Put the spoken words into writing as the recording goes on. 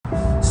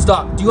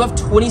stop. Do you have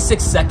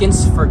 26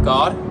 seconds for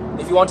God?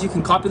 If you want to, you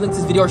can copy link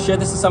this video or share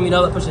this to someone you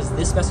know that pushes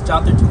this message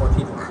out there to more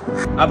people.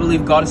 I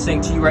believe God is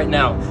saying to you right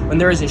now, when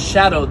there is a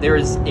shadow, there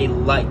is a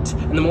light.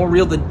 And the more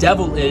real the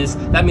devil is,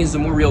 that means the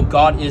more real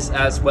God is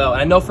as well.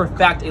 And I know for a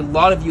fact, a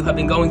lot of you have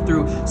been going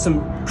through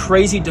some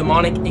crazy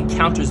demonic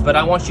encounters, but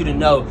I want you to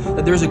know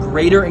that there's a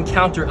greater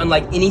encounter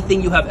unlike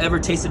anything you have ever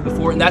tasted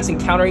before, and that's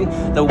encountering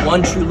the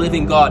one true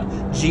living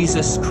God,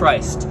 Jesus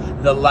Christ,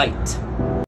 the light.